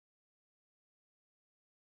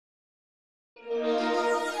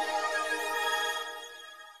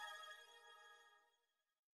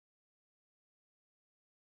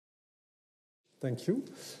Thank you.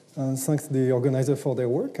 Thanks to the organizer for their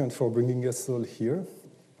work and for bringing us all here.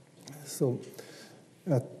 So,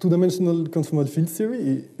 two-dimensional conformal field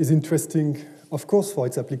theory is interesting, of course, for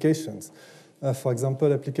its applications. For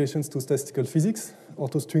example, applications to statistical physics or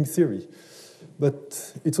to string theory.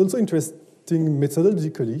 But it's also interesting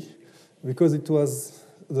methodologically because it was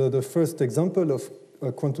the first example of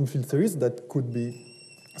quantum field theories that could be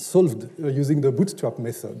solved using the bootstrap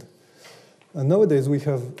method. And nowadays, we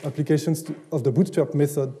have applications of the bootstrap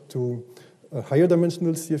method to higher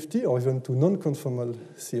dimensional CFT or even to non-conformal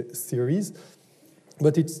theories.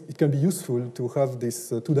 But it can be useful to have these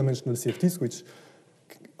two-dimensional CFTs, which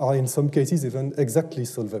are in some cases even exactly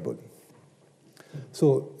solvable.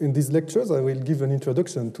 So in these lectures, I will give an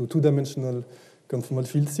introduction to two-dimensional conformal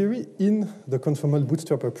field theory in the conformal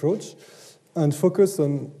bootstrap approach and focus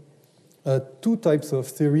on two types of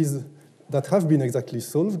theories that have been exactly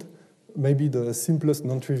solved, maybe the simplest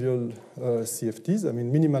non-trivial CFTs, I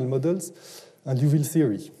mean minimal models, and Liouville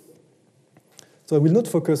theory. So I will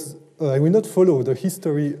not follow the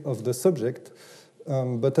history of the subject,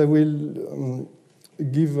 but I will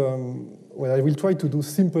I will try to do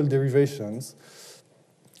simple derivations.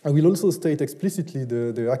 I will also state explicitly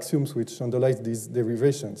the axioms which underlie these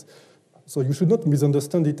derivations. So you should not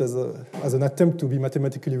misunderstand it as an attempt to be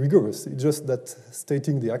mathematically rigorous. It's just that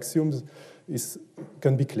stating the axioms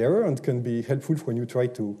can be clearer and can be helpful when you try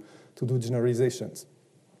to do generalizations.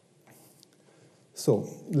 So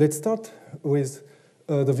let's start with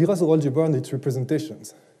the Virasoro algebra and its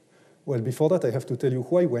representations. Well, before that, I have to tell you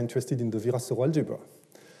why we're interested in the Virasoro algebra.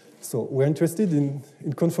 So we're interested in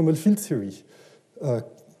conformal field theory.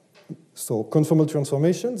 So conformal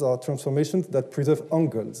transformations are transformations that preserve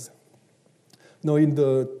angles. Now, in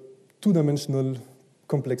the two-dimensional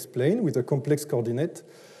complex plane with a complex coordinate,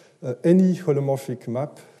 any holomorphic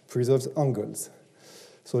map preserves angles.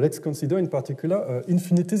 So let's consider in particular an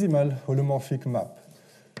infinitesimal holomorphic map.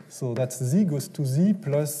 So that's z goes to z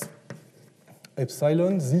plus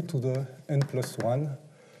epsilon z to the n plus 1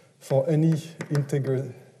 for any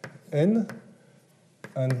integer n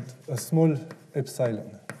and a small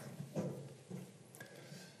epsilon.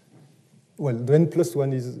 Well, the n plus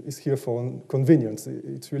 1 is here for convenience.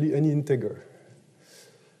 It's really any integer.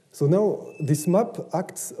 So now this map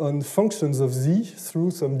acts on functions of z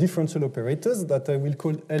through some differential operators that I will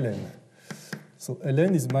call ln. So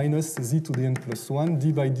ln is minus z to the n plus 1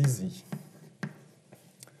 d by dz.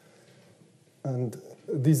 And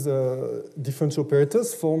these differential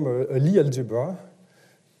operators form a Lie algebra.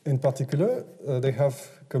 In particular, they have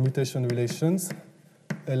commutation relations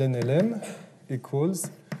ln lm equals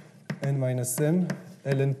n minus m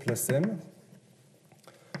ln plus m.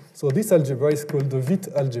 So this algebra is called the Witt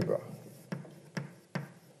algebra.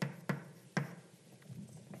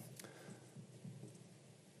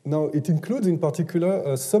 Now, it includes in particular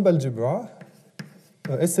a subalgebra,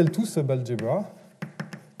 a SL2 subalgebra,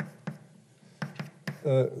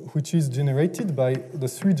 which is generated by the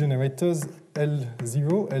three generators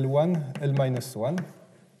L0, L1, L minus 1.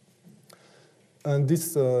 And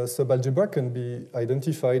this subalgebra can be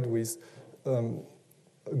identified with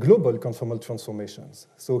global conformal transformations.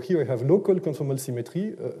 So here I have local conformal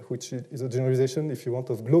symmetry, which is a generalization, if you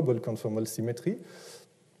want, of global conformal symmetry.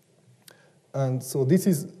 And so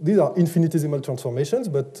these are infinitesimal transformations,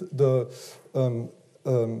 but the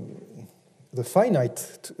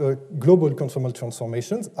finite global conformal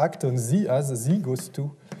transformations act on z as z goes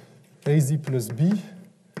to az plus b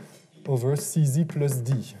over cz plus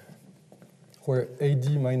d, where ad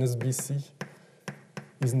minus bc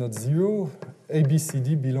is not 0, a, b, c,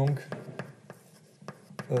 d belong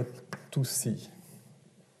to C.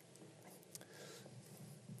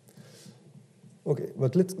 Okay,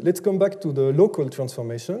 but let's come back to the local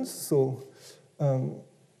transformations. So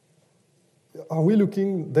are we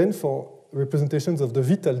looking then for representations of the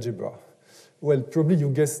Witt algebra? Well, probably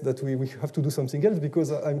you guess that we have to do something else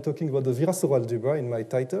because I'm talking about the Virasoro algebra in my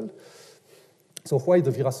title. So why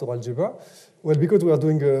the Virasoro algebra? Well, because we are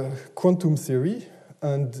doing a quantum theory.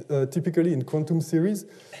 And typically in quantum theories,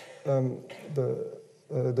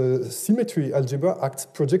 the symmetry algebra acts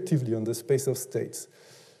projectively on the space of states,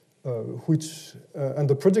 and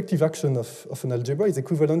the projective action of an algebra is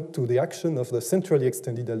equivalent to the action of the centrally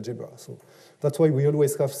extended algebra. So that's why we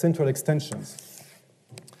always have central extensions.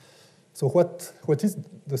 So what is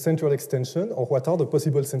the central extension, or what are the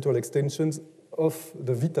possible central extensions of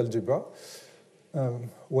the Witt algebra?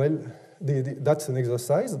 Well, that's an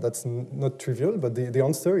exercise. That's not trivial, but the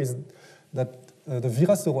answer is that the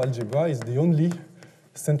Virasoro algebra is the only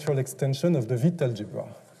central extension of the Witt algebra.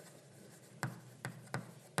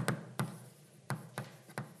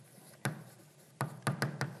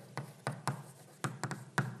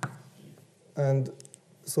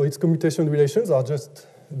 So its commutation relations are just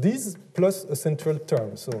these plus a central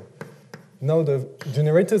term. So now the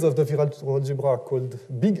generators of the Virasoro algebra are called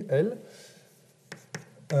big L.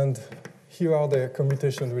 And here are their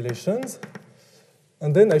commutation relations.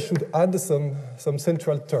 And then I should add some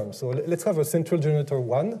central terms. So let's have a central generator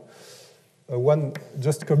 1. 1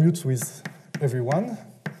 just commutes with everyone.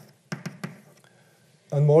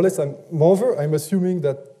 And more or less, moreover, I'm assuming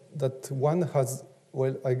that 1 has,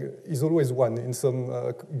 well, is always 1 in some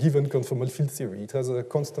given conformal field theory. It has a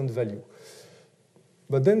constant value.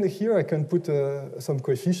 But then here I can put some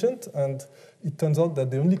coefficient, and it turns out that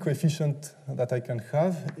the only coefficient that I can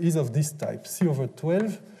have is of this type, C over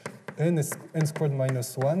 12, n squared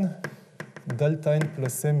minus 1, delta n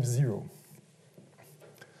plus m 0.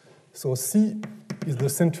 So C is the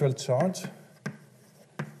central charge.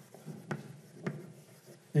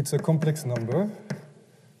 It's a complex number.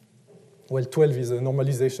 Well, 12 is a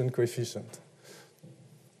normalization coefficient.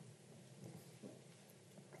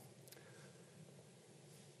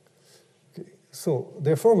 Okay. So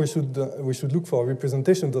therefore, we should look for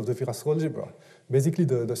representations of the Virasoro algebra. Basically,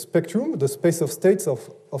 the spectrum, the space of states of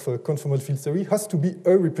a conformal field theory has to be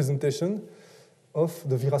a representation of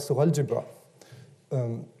the Virasoro algebra.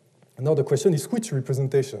 Now the question is which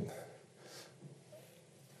representation?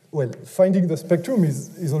 Well, finding the spectrum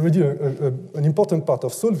is already an important part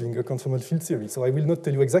of solving a conformal field theory. So I will not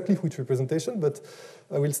tell you exactly which representation, but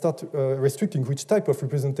I will start restricting which type of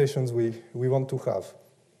representations we want to have.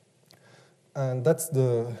 And that's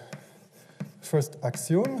the first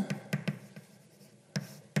axiom.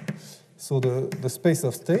 So the space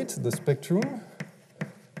of states, the spectrum,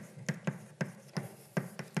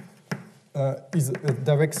 is a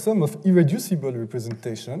direct sum of irreducible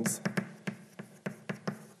representations.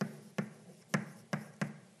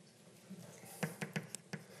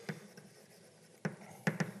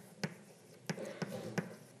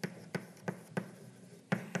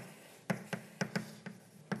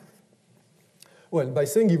 Well, by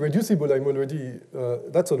saying irreducible,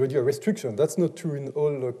 that's already a restriction. That's not true in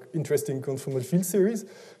all interesting conformal field series,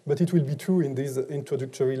 but it will be true in these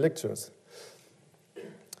introductory lectures.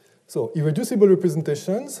 So, irreducible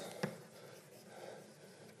representations,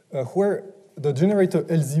 where the generator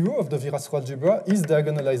L0 of the Virasoro algebra is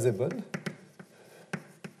diagonalizable.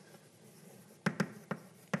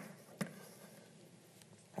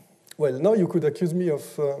 Well, now you could accuse me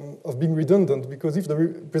of being redundant, because if the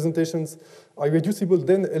representations are irreducible,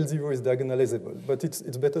 then L0 is diagonalizable. But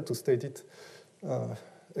it's better to state it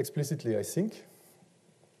explicitly, I think.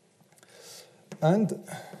 And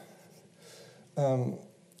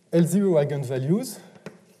L0 eigenvalues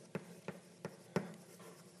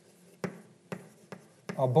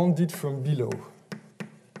are bounded from below.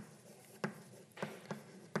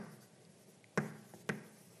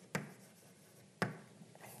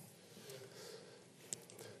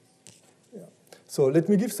 So let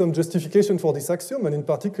me give some justification for this axiom, and in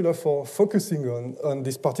particular for focusing on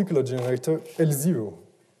this particular generator, L0.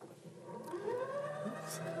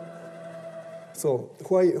 So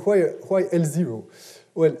why L0?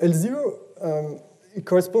 Well, L0 it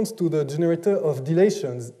corresponds to the generator of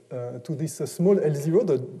dilations, to this small L0,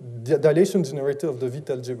 the dilation generator of the Witt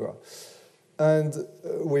algebra. And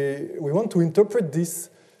we want to interpret this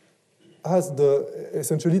as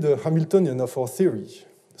essentially the Hamiltonian of our theory.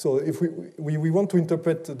 So if we want to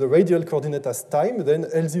interpret the radial coordinate as time, then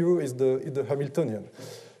L0 is the Hamiltonian.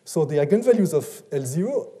 So the eigenvalues of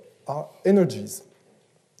L0 are energies.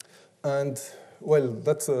 And, well,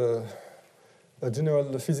 that's a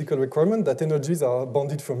general physical requirement that energies are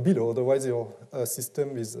bounded from below, otherwise your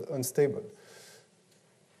system is unstable.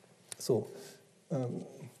 So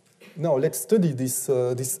now let's study these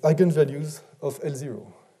eigenvalues of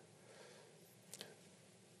L0.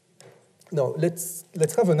 Now, let's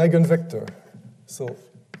have an eigenvector. So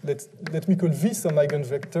let me call V some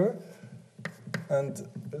eigenvector, and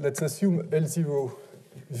let's assume L0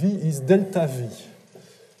 V is delta V.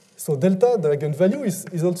 So delta, the eigenvalue,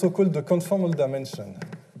 is also called the conformal dimension.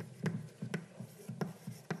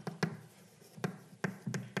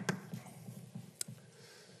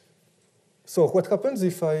 So what happens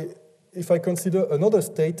if I consider another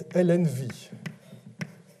state ln V?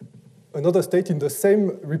 Another state in the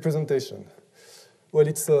same representation? Well,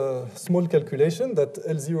 it's a small calculation that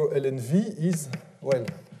L0 ln V is, well,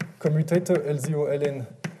 commutator L0 ln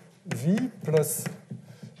V plus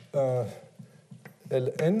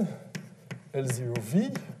ln L0 V.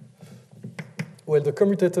 Well, the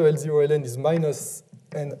commutator L0 ln is minus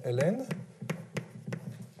n ln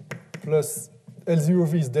plus L0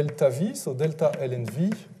 V is delta V, so delta ln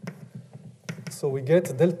V. So we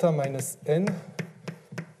get delta minus n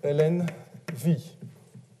ln V.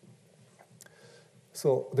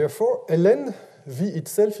 So therefore, ln V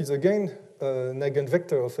itself is again an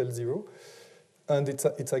eigenvector of L0, and its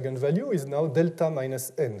eigenvalue is now delta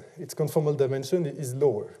minus n. Its conformal dimension is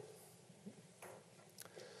lower.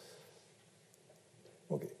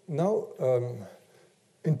 Okay, now,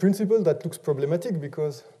 in principle, that looks problematic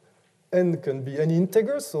because n can be any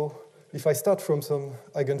integer. So if I start from some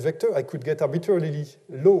eigenvector, I could get arbitrarily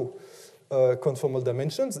low conformal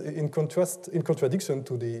dimensions, in contradiction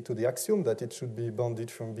to the axiom that it should be bounded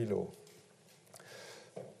from below.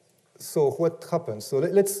 So what happens? So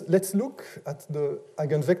let's look at the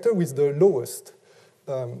eigenvector with the lowest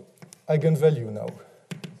eigenvalue now.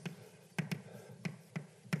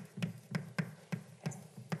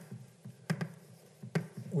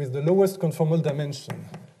 With the lowest conformal dimension.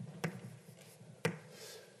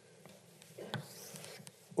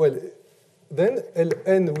 Well, then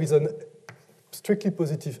Ln with an strictly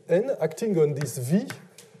positive n acting on this V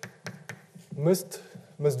must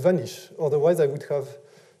vanish. Otherwise, I would have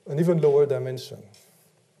an even lower dimension.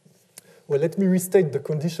 Well, let me restate the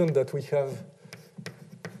condition that we have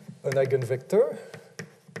an eigenvector.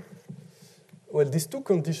 Well, these two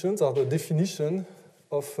conditions are the definition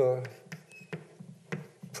of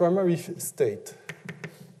primary state.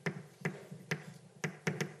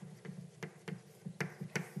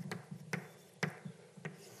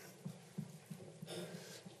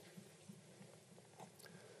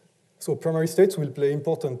 So primary states will play an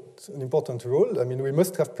important role. I mean, we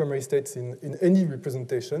must have primary states in any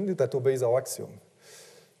representation that obeys our axiom.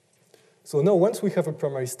 So now, once we have a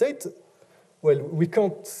primary state, well, we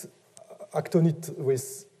can't act on it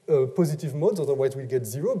with positive modes, otherwise we get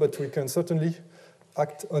 0, but we can certainly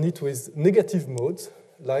act on it with negative modes,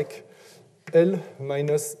 like L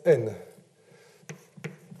minus n.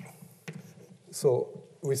 So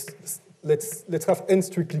let's have n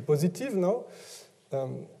strictly positive now.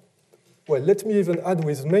 Well, let me even add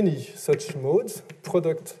with many such modes,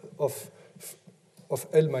 product of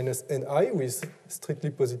L minus ni with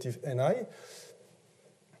strictly positive ni.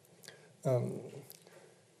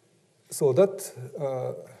 So that's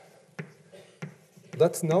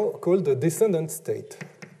now called the descendant state.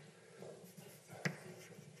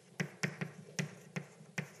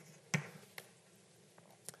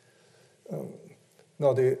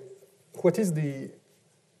 Now, what is the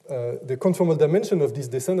conformal dimension of this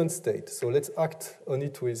descendant state? So let's act on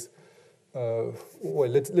it with, well,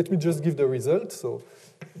 let me just give the result. So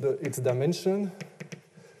its dimension,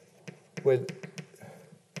 well,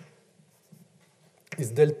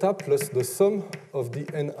 is delta plus the sum of the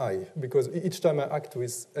ni, because each time I act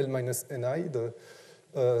with L minus ni, the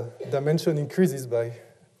dimension increases by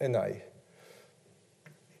ni.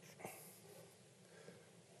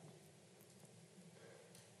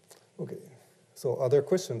 Okay, so are there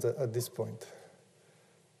questions at this point?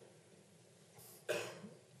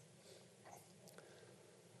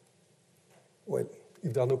 Well,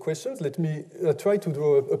 if there are no questions, let me try to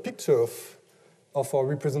draw a picture of our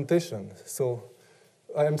representation. So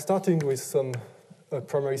I am starting with some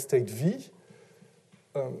primary state V,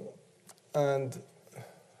 and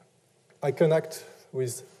I can act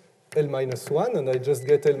with L minus 1, and I just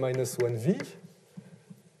get L minus 1V.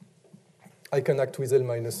 I can act with L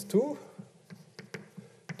minus 2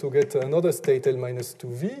 to get another state L minus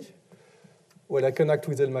 2V. Well, I can act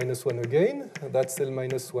with L minus 1 again, and that's L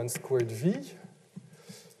minus 1 squared V.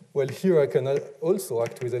 Well, here I can also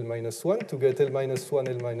act with L minus 1 to get L minus 1,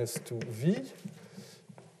 L minus 2V.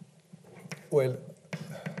 Well,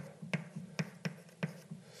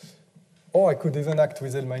 or I could even act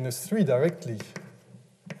with L minus 3 directly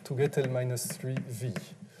to get L minus 3V.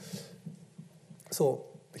 So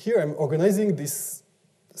here I'm organizing these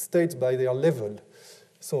states by their level.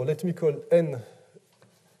 So let me call n,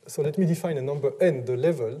 so let me define a number n, the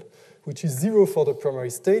level, which is 0 for the primary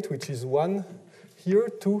state, which is 1 here,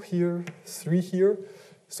 2 here, 3 here.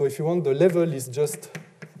 So if you want, the level is just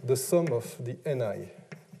the sum of the ni.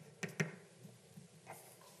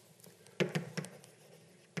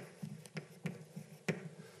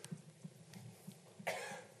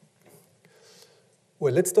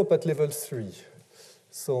 Well, let's stop at level 3.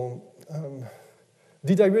 So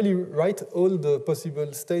did I really write all the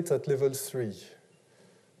possible states at level 3?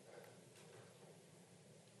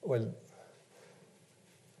 Well,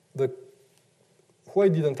 why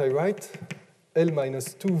didn't I write L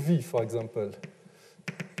minus 2V, for example?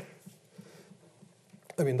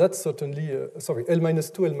 I mean, that's certainly, sorry, L minus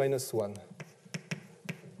 2, L minus 1.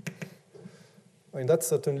 I mean, that's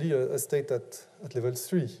certainly a state at level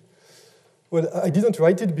 3. Well, I didn't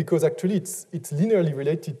write it because actually it's linearly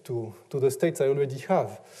related to the states I already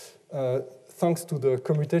have. Thanks to the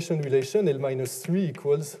commutation relation, L minus 3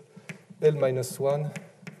 equals L minus 1,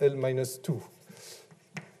 L minus 2.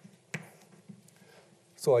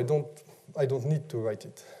 So I don't need to write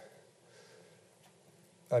it.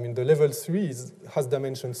 I mean, the level 3 has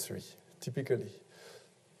dimension 3, typically.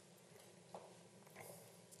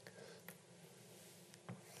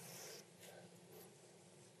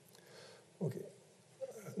 Okay.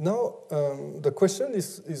 Now, the question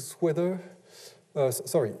is whether,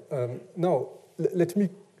 now, let me,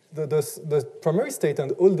 the primary state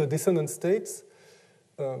and all the descendant states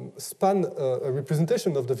span a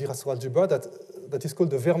representation of the Virasoro algebra that is called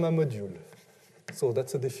the Verma module. So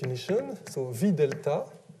that's a definition. So V delta,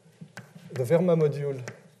 the Verma module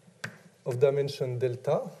of dimension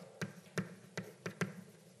delta,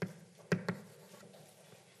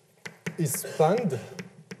 is spanned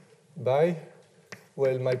by,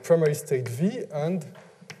 well, my primary state V and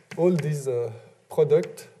all these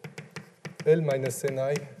product L minus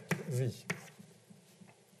Ni V.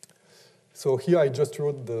 So here I just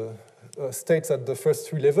wrote the states at the first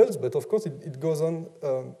 3 levels, but of course it goes on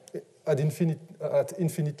at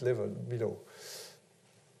infinite level below.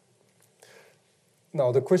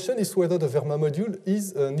 Now the question is whether the Verma module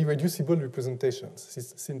is an irreducible representation,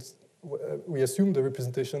 since we assume the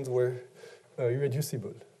representations were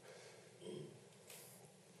irreducible.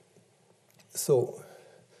 So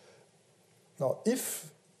now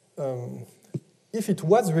if it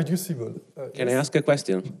was reducible... Can I ask a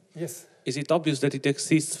question? Yes. Is it obvious that it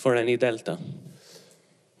exists for any delta?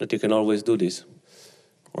 That you can always do this?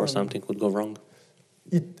 Or something could go wrong?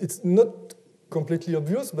 It's not completely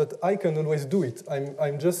obvious, but I can always do it.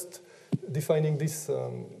 I'm just defining this,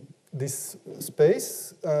 this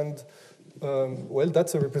space, and well,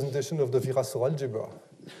 that's a representation of the Virasoro algebra.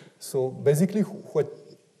 So basically,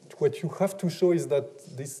 what you have to show is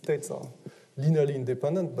that these states are linearly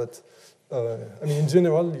independent, but I mean, in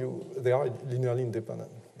general, they are linearly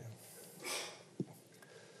independent.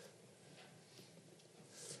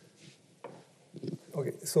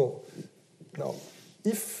 Okay, so now,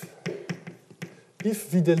 if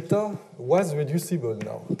V delta was reducible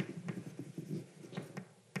now,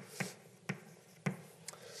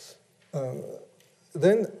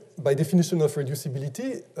 then by definition of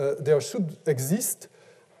reducibility, there should exist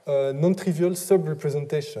a non-trivial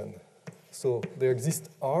sub-representation. So there exists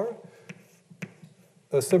R,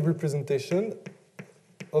 a sub-representation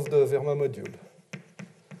of the Verma module.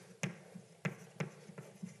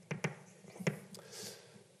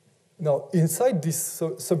 Now, inside this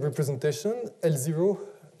sub-representation, L0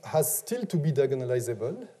 has still to be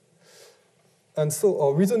diagonalizable. And so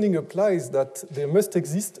our reasoning applies that there must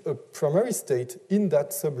exist a primary state in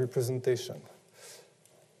that sub-representation.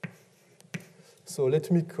 So let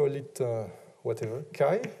me call it whatever,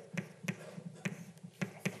 chi.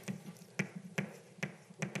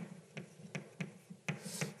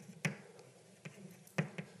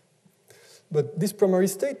 But this primary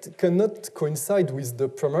state cannot coincide with the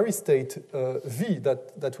primary state V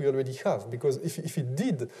that we already have, because if it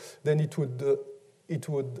did, then it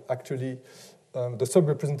would actually, the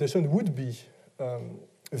sub-representation would be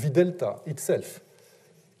V delta itself.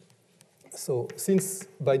 So since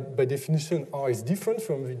by definition R is different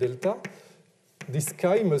from V delta, this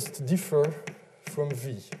chi must differ from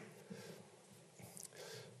V.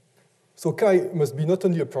 So chi must be not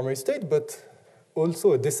only a primary state, but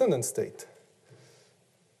also a descendant state.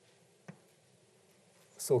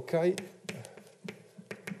 So chi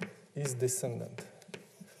is descendant.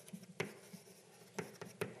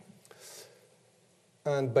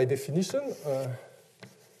 And by definition,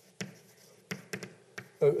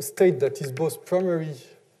 a state that is both primary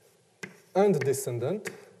and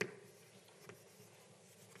descendant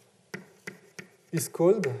is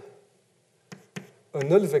called a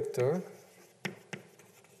null vector,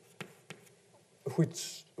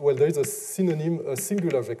 which, well, there is a synonym, a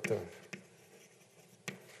singular vector.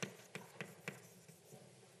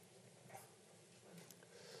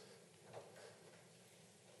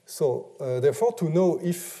 So therefore, to know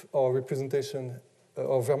if our representation,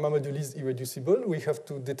 our Verma module is irreducible, we have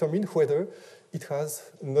to determine whether it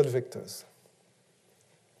has null vectors.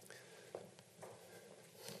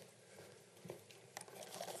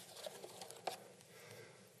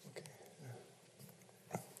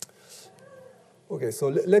 Okay, so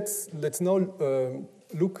let's now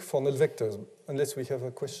look for null vectors, unless we have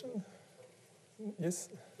a question. Yes?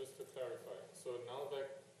 Just to clarify, so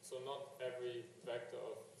not every vector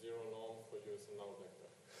of zero norm for you is a null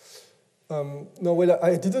vector? No, well,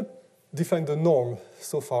 I didn't define the norm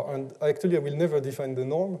so far, and actually I will never define the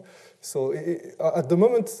norm. So at the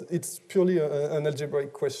moment, it's purely an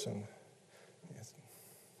algebraic question. Yes.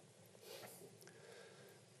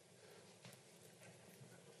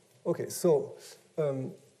 Okay, so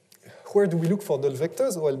where do we look for null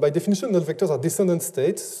vectors? Well, by definition, null vectors are descendant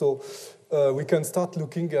states. So we can start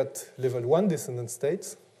looking at level 1 descendant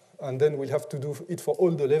states. And then we'll have to do it for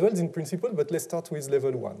all the levels in principle. But let's start with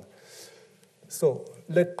level 1. So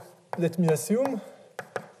let me assume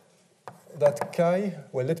that chi,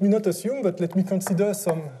 well, let me not assume, but let me consider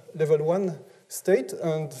some level 1 state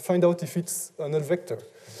and find out if it's a null vector.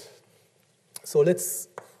 So let's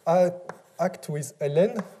act with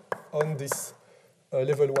ln on this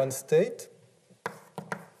level 1 state.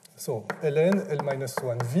 So ln L minus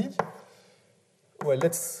 1 v. Well,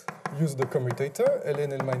 let's use the commutator,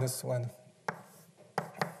 ln L minus 1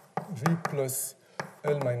 v plus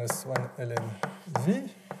L minus 1 ln v.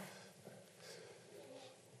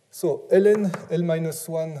 So ln L minus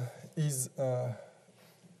 1 is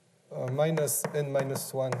minus n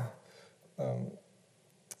minus 1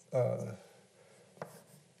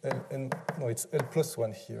 no, it's L plus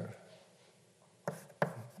 1 here.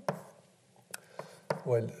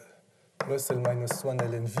 Well, plus L minus 1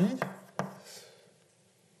 ln v.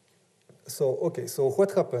 So, okay, so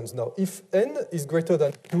what happens now? If n is greater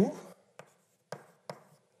than 2,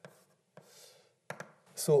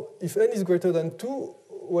 so if n is greater than 2,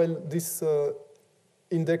 well, this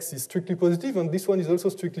index is strictly positive, and this one is also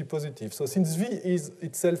strictly positive. So since v is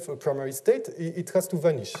itself a primary state, it has to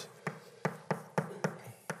vanish.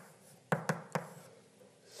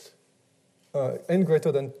 N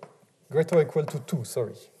greater or equal to 2,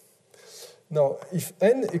 sorry. Now, if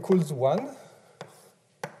n equals 1,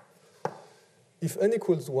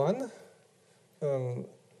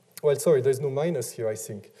 well, sorry, there's no minus here, I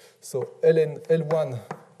think. So ln L1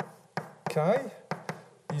 chi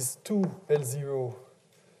is 2 L0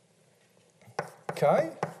 chi.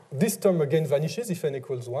 This term again vanishes if n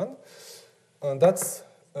equals 1. And that's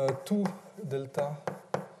 2 delta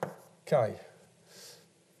chi.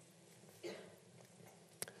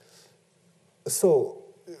 So,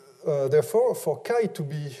 therefore, for chi to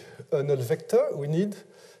be a null vector, we need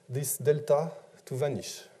this delta to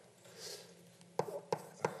vanish.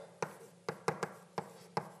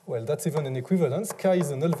 Well, that's even an equivalence. Chi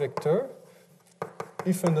is a null vector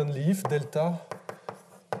if and only if delta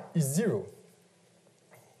is 0.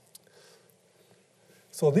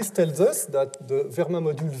 So this tells us that the Verma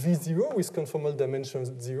module V0 with conformal dimension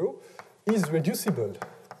 0 is reducible.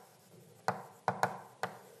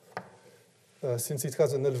 Since it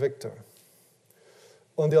has a null vector.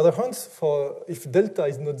 On the other hand, if delta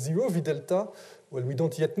is not 0, v delta, well, we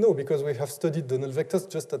don't yet know because we have studied the null vectors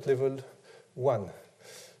just at level 1.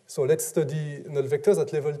 So let's study null vectors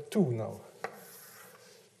at level 2 now.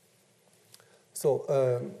 So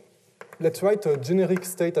let's write a generic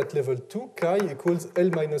state at level 2, chi equals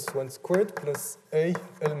L minus 1 squared plus A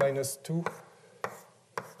L minus 2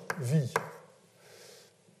 v.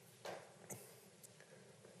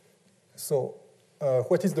 So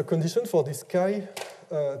what is the condition for this chi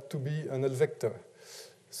to be a null vector?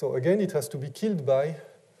 So again, it has to be killed by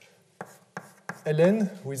ln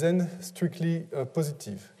with n strictly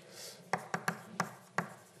positive.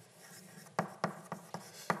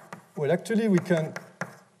 Well, actually, we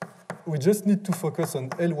just need to focus on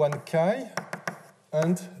L1 chi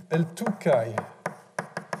and L2 chi.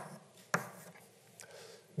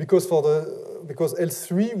 Because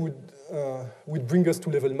L3 would bring us to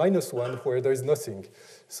level -1 where there is nothing.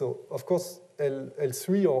 So, of course,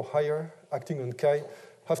 L3 or higher acting on chi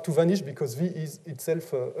have to vanish because V is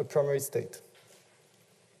itself a primary state.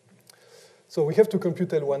 So we have to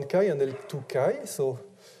compute L1 chi and L2 chi. So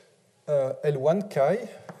L1 chi,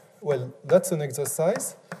 well, that's an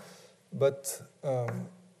exercise, but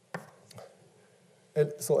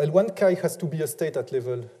so L1 chi has to be a state at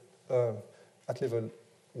level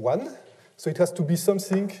 1. So it has to be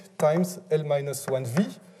something times L minus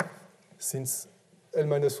 1v, since L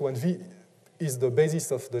minus 1v is the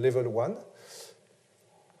basis of the level 1.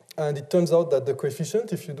 And it turns out that the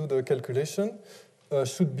coefficient, if you do the calculation,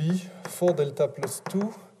 should be 4 delta plus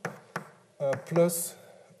 2 plus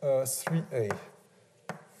 3a.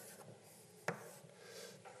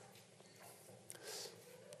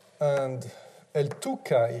 And L2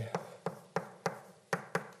 chi,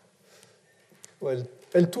 well,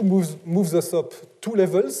 L2 moves us up 2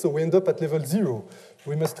 levels, so we end up at level 0.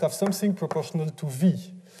 We must have something proportional to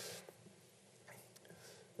V.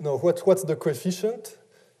 Now, what's the coefficient?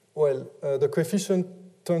 Well, the coefficient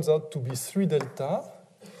turns out to be 3 delta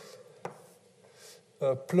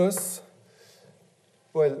plus,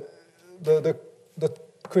 well, the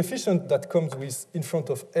coefficient that comes with in front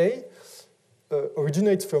of A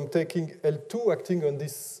originates from taking L2 acting on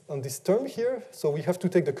this term here. So we have to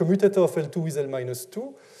take the commutator of L2 with L minus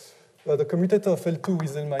 2. the commutator of L2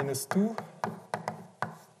 with L minus 2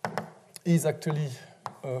 is actually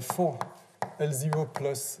 4 L0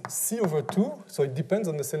 plus C over 2. So it depends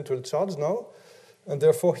on the central charge now. And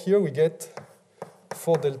therefore, here we get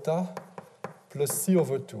 4 delta plus C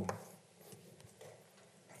over 2.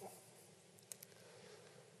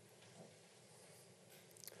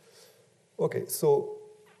 Okay, so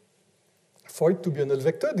for it to be a null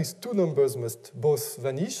vector, these two numbers must both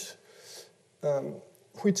vanish,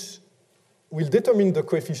 which will determine the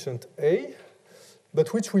coefficient A,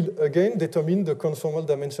 but which will again determine the conformal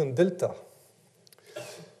dimension delta.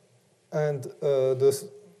 And the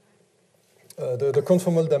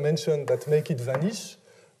conformal dimension that make it vanish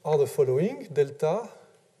are the following. Delta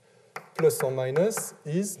plus or minus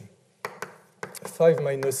is 5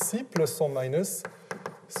 minus C plus or minus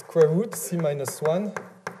square root C minus 1,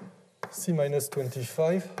 C minus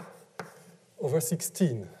 25 over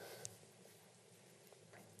 16.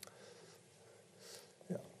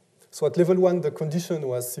 Yeah. So at level 1, the condition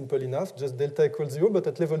was simple enough, just delta equals 0. But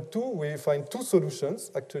at level 2, we find two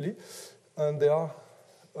solutions, actually, and they are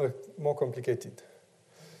more complicated.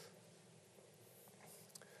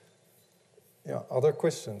 Yeah, other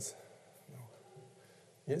questions? No.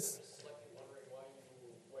 Yes?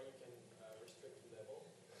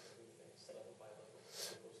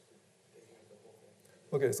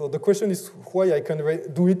 Okay, so the question is why I can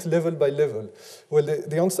do it level by level. Well,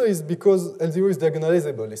 the answer is because L0 is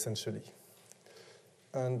diagonalizable, essentially.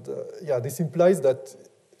 And yeah, this implies that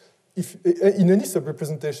if in any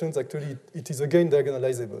sub-representations, actually, it is again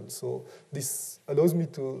diagonalizable. So this allows me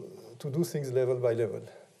to do things level by level.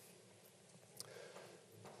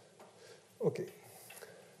 Okay.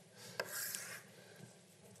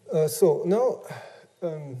 So now,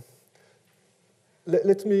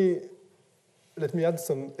 let me add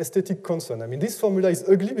some aesthetic concern. I mean, this formula is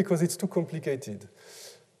ugly because it's too complicated.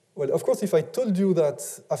 Well, of course, if I told you that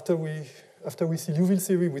after we see Liouville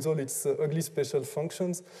theory with all its ugly special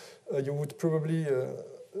functions, you would probably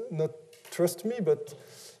not trust me. But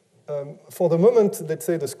for the moment, let's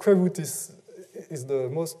say the square root is the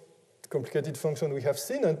most complicated function we have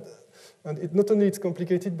seen. And it not only it's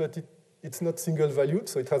complicated, but it's not single valued,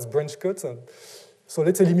 so it has branch cuts. And so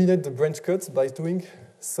let's eliminate the branch cuts by doing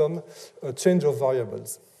some change of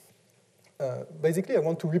variables. Basically, I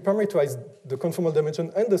want to reparameterize the conformal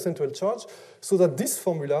dimension and the central charge so that this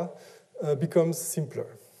formula becomes simpler.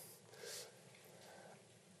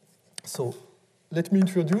 So let me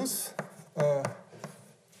introduce a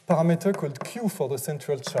parameter called Q for the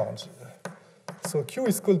central charge. So Q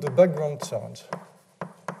is called the background charge.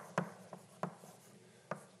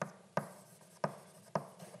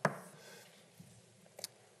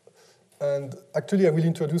 And actually, I will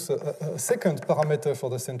introduce a second parameter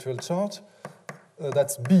for the central charge.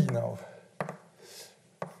 That's B now.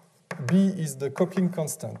 B is the coupling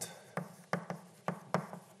constant.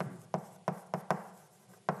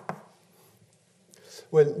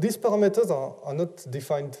 Well, these parameters are not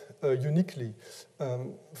defined uniquely.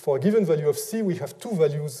 For a given value of C, we have two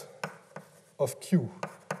values of Q.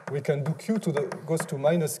 We can do Q goes to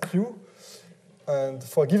minus Q. And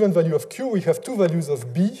for a given value of Q, we have two values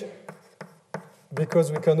of B,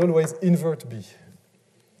 because we can always invert B.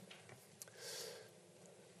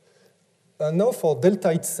 And now for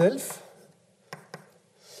delta itself,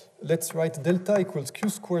 let's write delta equals Q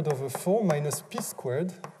squared over 4 minus P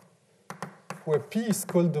squared, where P is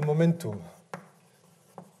called the momentum.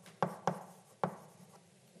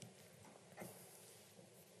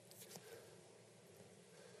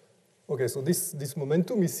 Okay, so this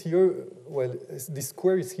momentum is here, well, this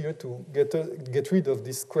square is here to get rid of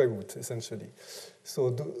this square root, essentially. So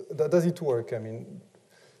does it work? I mean,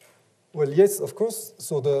 well, yes, of course.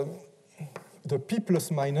 So the P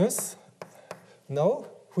plus minus now,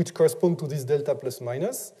 which correspond to this delta plus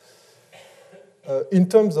minus, in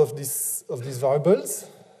terms of these variables,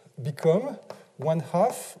 become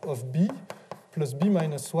 1/2 of B plus B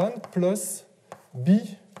minus 1 plus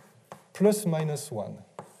B plus minus 1.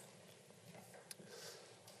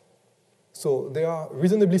 So they are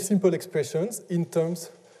reasonably simple expressions in terms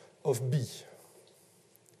of B.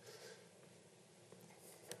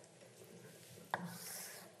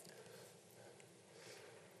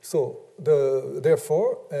 So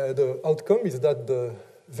therefore, the outcome is that the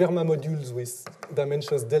Verma modules with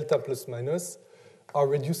dimensions delta plus minus are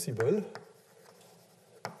reducible.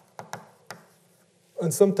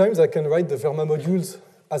 And sometimes I can write the Verma modules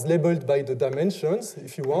as labeled by the dimensions,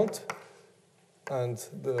 if you want. And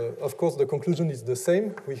of course, the conclusion is the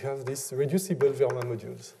same. We have these reducible Verma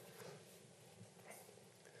modules.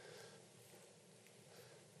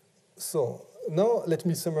 So now let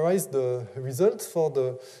me summarize the results for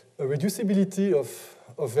the reducibility of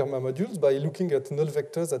Verma modules by looking at null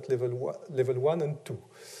vectors at level 1 and 2.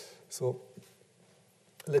 So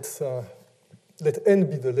let n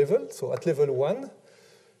be the level. So at level 1,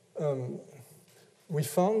 we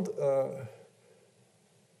found a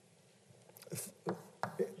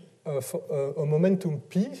momentum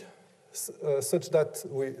p such that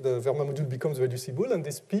the Verma module becomes reducible, and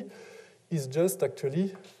this p is just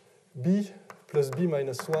actually b plus b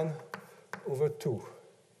minus 1 over 2.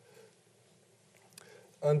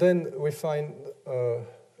 And then we find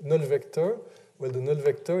null vector. Well, the null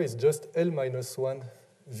vector is just L minus 1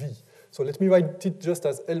 v. So let me write it just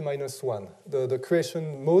as L minus 1, the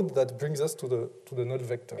creation mode that brings us to the null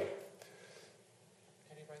vector. Can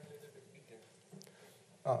you write a little bit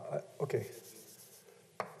bigger? Okay.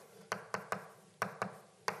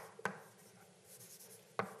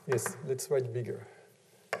 Yes, let's write bigger.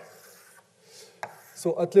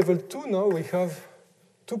 So at level 2 now we have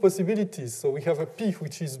two possibilities. So we have a p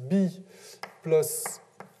which is b plus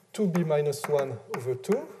 2b minus 1 over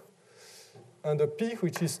 2, and a p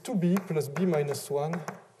which is 2b plus b minus 1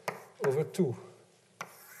 over 2.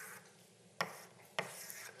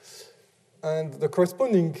 And the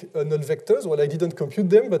corresponding null vectors, well, I didn't compute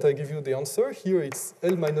them, but I give you the answer. Here it's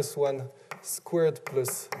L minus 1 squared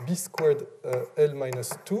plus b squared L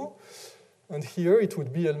minus 2. And here it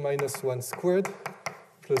would be L minus 1 squared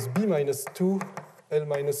plus b minus 2 L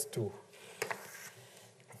minus 2.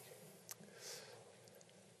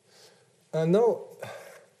 And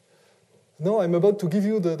now I'm about to give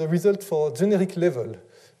you the result for generic level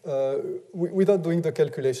without doing the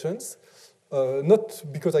calculations. Not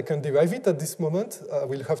because I can derive it at this moment. I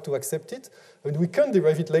will have to accept it. And we can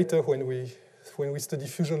derive it later when we study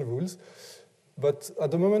fusion rules. But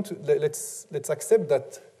at the moment, let's accept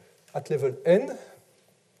that at level n,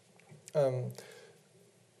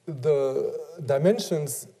 the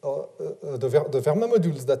dimensions, the Verma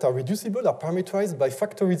modules that are reducible are parameterized by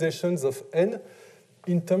factorizations of n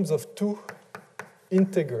in terms of two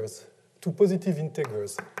integers, two positive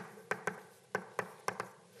integers.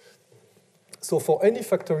 So for any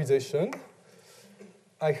factorization,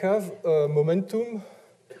 I have a momentum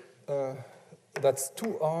that's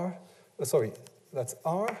 2r, that's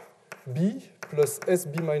r b plus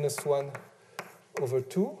sb minus 1 over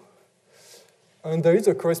 2. And there is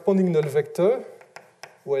a corresponding null vector.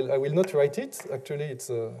 Well, I will not write it. Actually, it's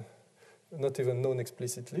not even known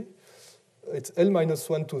explicitly. It's L minus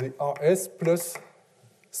 1 to the rs plus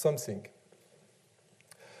something.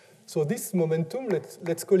 So this momentum,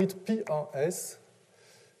 let's call it PRS.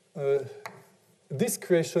 This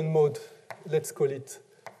creation mode, let's call it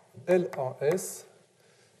LRS.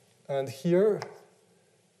 And here,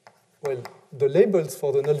 well, the labels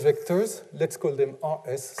for the null vectors, let's call them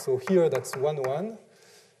RS. So here that's 1, 1.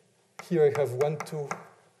 Here I have 1, 2,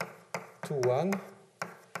 2, 1,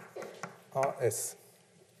 RS.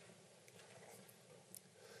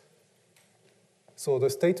 So the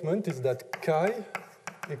statement is that chi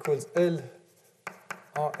equals L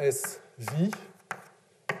RS V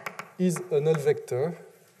is a null vector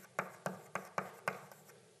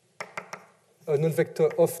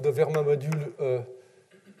of the Verma module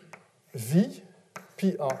V,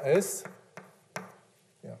 PRS.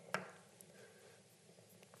 Yeah.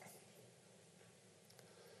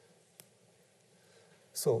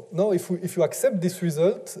 So now if you accept this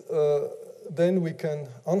result, then we can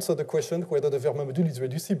answer the question whether the Verma module is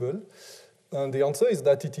reducible. And the answer is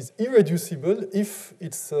that it is irreducible if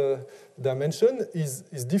its dimension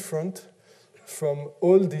is different from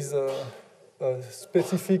all these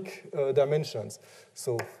specific dimensions.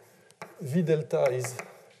 So V delta is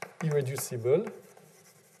irreducible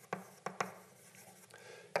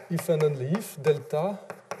if and only if delta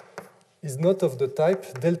is not of the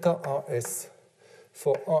type delta RS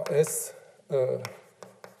for RS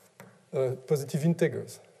positive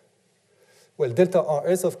integers. Well, delta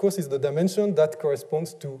RS, of course, is the dimension that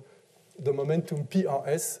corresponds to the momentum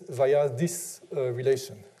PRS via this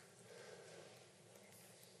relation.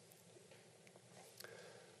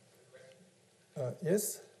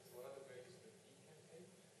 Yes?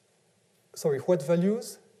 Sorry, what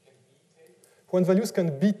values? What values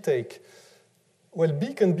can B take? Well,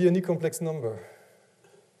 B can be any complex number.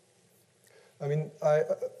 I mean,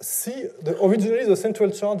 originally the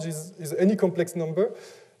central charge is any complex number.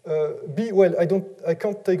 B, well, I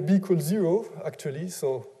can't take B equals 0, actually,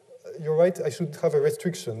 so you're right, I should have a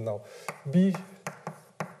restriction now. B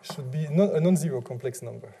should be a non-zero complex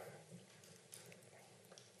number.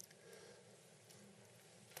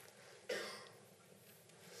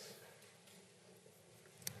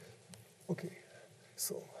 Okay,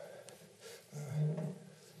 so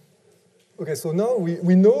Okay, so now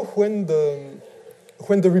we know when the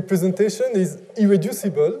representation is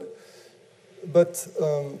irreducible, but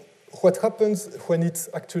what happens when it's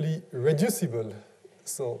actually reducible?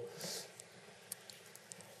 So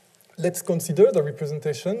let's consider the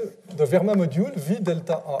representation, the Verma module V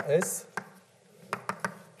delta RS.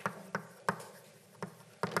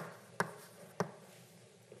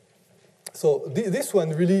 So this one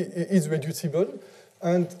really is reducible.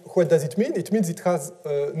 And what does it mean? It means it has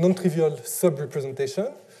a non-trivial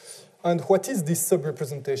sub-representation. And what is this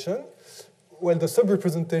sub-representation? Well, the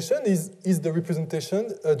sub-representation is the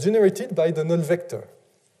representation generated by the null vector.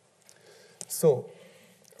 So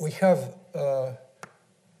we have a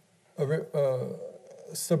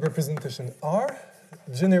sub-representation R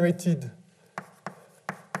generated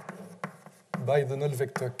by the null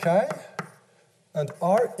vector chi, and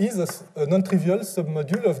R is a non-trivial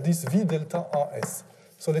submodule of this V delta RS.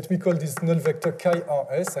 So let me call this null vector chi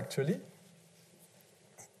RS, actually.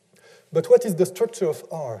 But what is the structure of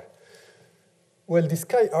R? Well, this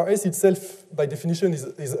chi RS itself, by definition,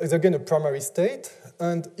 is again a primary state.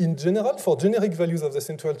 And in general, for generic values of the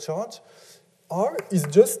central charge, R is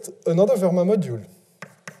just another Verma module.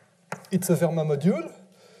 It's a Verma module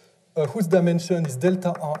whose dimension is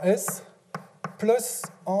delta RS plus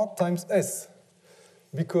R times S,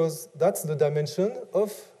 because that's the dimension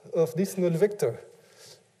of this null vector.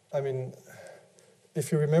 I mean,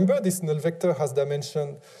 if you remember, this null vector has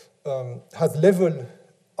dimension, has level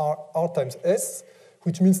R times S,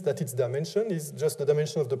 which means that its dimension is just the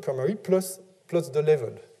dimension of the primary plus the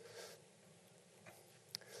level.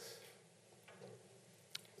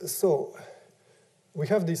 So we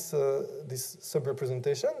have this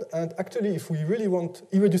sub-representation, and actually, if we really want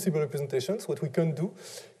irreducible representations, what we can do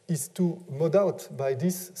is to mod out by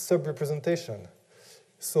this sub-representation.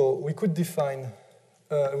 So we could define,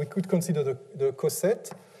 we could consider the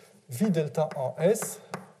coset V delta RS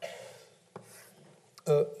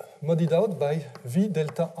modded out by V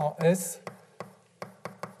delta RS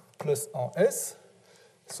plus RS.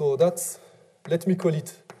 So that's, let me call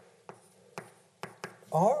it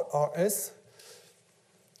RS.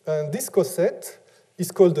 And this coset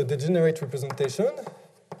is called the degenerate representation.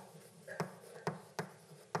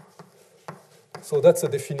 So that's a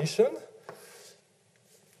definition.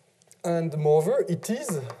 And moreover, it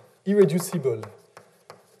is irreducible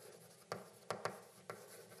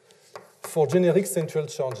for generic central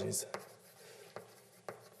charges.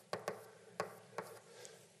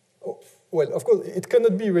 Oh, well, of course, it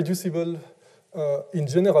cannot be reducible in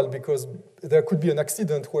general, because there could be an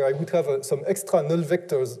accident where I would have some extra null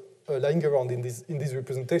vectors lying around in these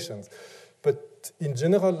representations. But in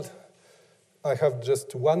general, I have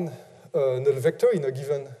just one null vector in a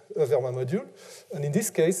given Verma module. And in this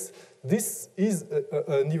case, this is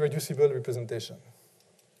an irreducible representation.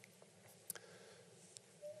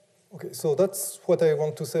 Okay, so that's what I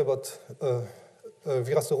want to say about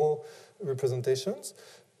Virasoro representations.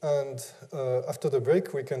 And after the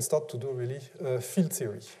break, we can start to do really field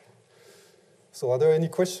theory. So are there any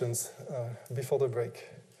questions before the break?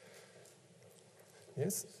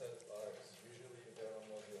 Yes? You said it's usually a Verma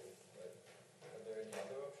module, right? Are there any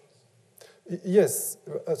other options? Yes.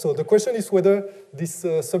 So the question is whether this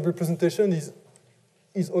sub-representation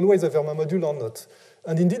is always a Verma module or not.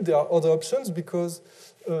 And indeed, there are other options because,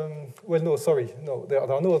 well, no, sorry. No, there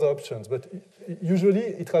are no other options. But usually,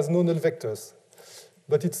 it has no null vectors.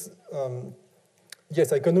 But it's,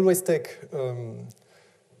 yes, I can always take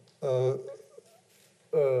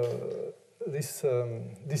this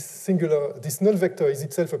null vector is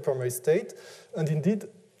itself a primary state. And indeed,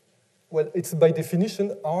 well, it's by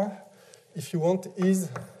definition R, if you want, is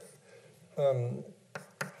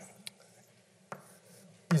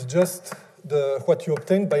just what you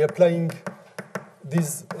obtain by applying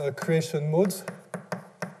these creation modes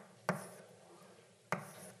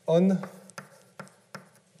on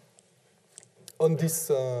this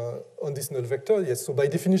null vector. Yes, so by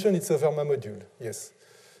definition, it's a Verma module. Yes.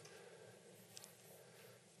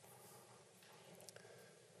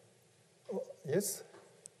 Oh, yes?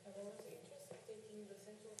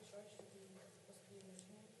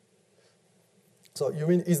 So you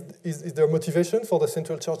mean, is there motivation for the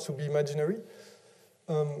central charge to be imaginary?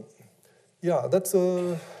 Yeah, that's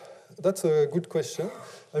a good question.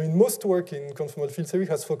 I mean, most work in conformal field theory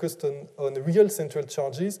has focused on real central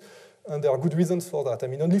charges, and there are good reasons for that. I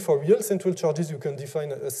mean, only for real central charges you can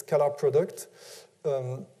define a scalar product.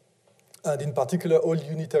 And in particular, all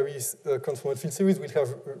unitary conformal field theories will have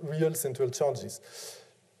real central charges.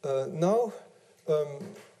 Now,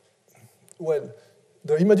 well,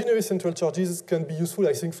 the imaginary central charges can be useful,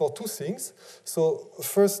 I think, for two things. So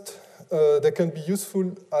first, they can be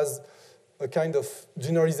useful as a kind of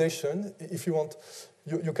generalization. If you want,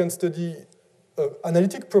 you can study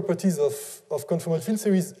analytic properties of conformal field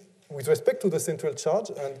series with respect to the central charge,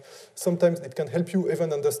 and sometimes it can help you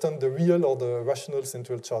even understand the real or the rational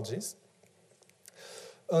central charges.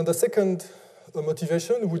 And the second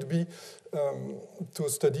motivation would be to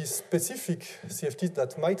study specific CFTs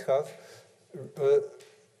that might have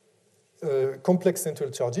complex central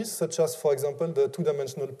charges, such as, for example, the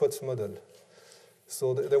two-dimensional Potts model.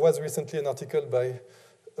 So there was recently an article by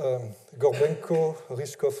Gorbenko,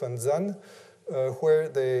 Ryzhkov, and Zan, where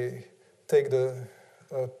they take the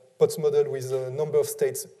Potts model with a number of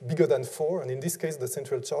states bigger than 4, and in this case, the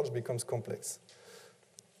central charge becomes complex.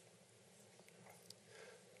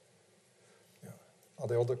 Yeah. Are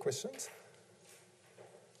there other questions?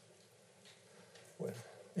 Well,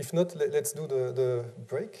 if not, let's do the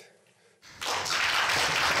break.